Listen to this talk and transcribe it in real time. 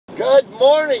Good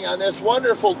morning on this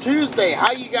wonderful Tuesday.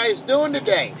 How you guys doing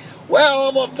today? Well,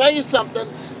 I'm going to tell you something.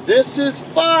 This is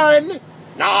fun.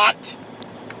 Not.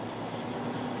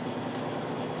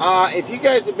 If you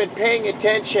guys have been paying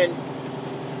attention,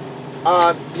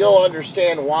 you'll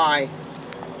understand why.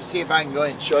 See if I can go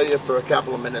ahead and show you for a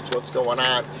couple of minutes what's going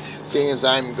on, seeing as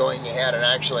I'm going ahead and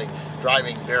actually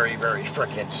driving very, very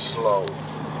freaking slow.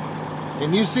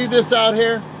 Can you see this out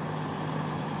here?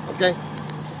 Okay.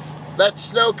 That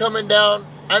snow coming down.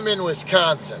 I'm in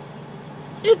Wisconsin.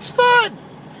 It's fun.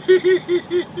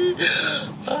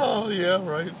 Oh, yeah,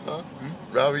 right, huh?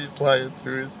 Robbie's lying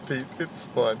through his teeth. It's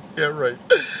fun. Yeah, right.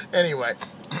 Anyway,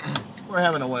 we're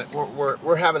having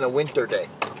a winter day.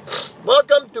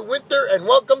 Welcome to winter and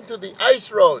welcome to the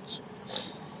ice roads,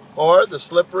 or the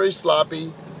slippery,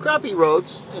 sloppy, crappy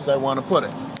roads, as I want to put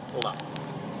it. Hold on.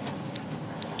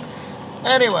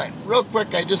 Anyway, real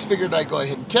quick, I just figured I'd go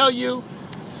ahead and tell you,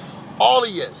 all of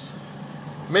yous,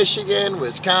 Michigan,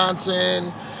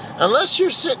 Wisconsin, unless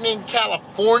you're sitting in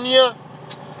California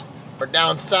or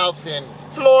down south in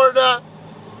Florida,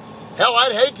 hell,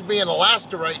 I'd hate to be in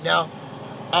Alaska right now.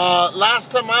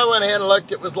 Last time I went ahead and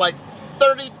looked, it was like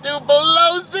 32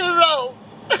 below zero.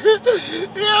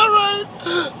 Yeah, right.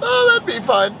 Oh, that'd be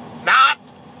fun. Not.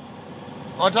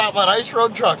 On top about ice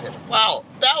road trucking. Wow,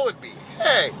 that would be.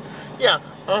 Hey, yeah.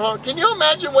 Can you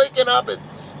imagine waking up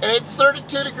and it's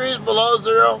 32 degrees below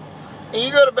zero, and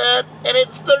you go to bed and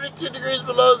it's 32 degrees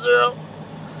below zero,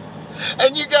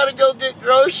 and you got to go get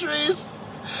groceries?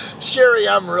 Sherry,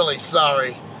 I'm really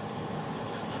sorry.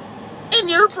 And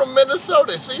you're from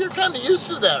Minnesota, so you're kind of used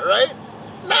to that, right?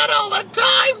 Not all the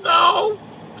time, though.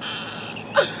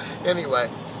 Anyway,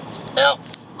 well,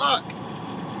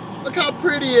 look how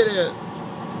pretty it is.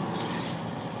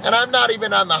 And I'm not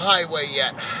even on the highway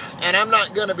yet. And I'm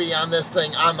not going to be on this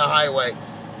thing on the highway.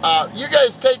 You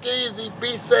guys take it easy,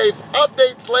 be safe.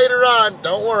 Updates later on.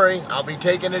 Don't worry, I'll be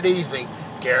taking it easy.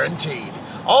 Guaranteed.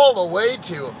 All the way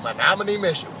to Menominee,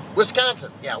 Michigan.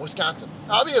 Wisconsin. Yeah, Wisconsin.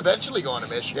 I'll be eventually going to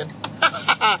Michigan.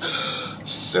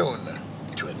 Soon.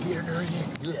 To a theater near you.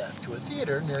 Yeah, to a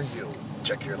theater near you.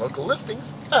 Check your local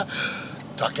listings.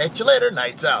 Talk at you later.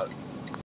 Nights out.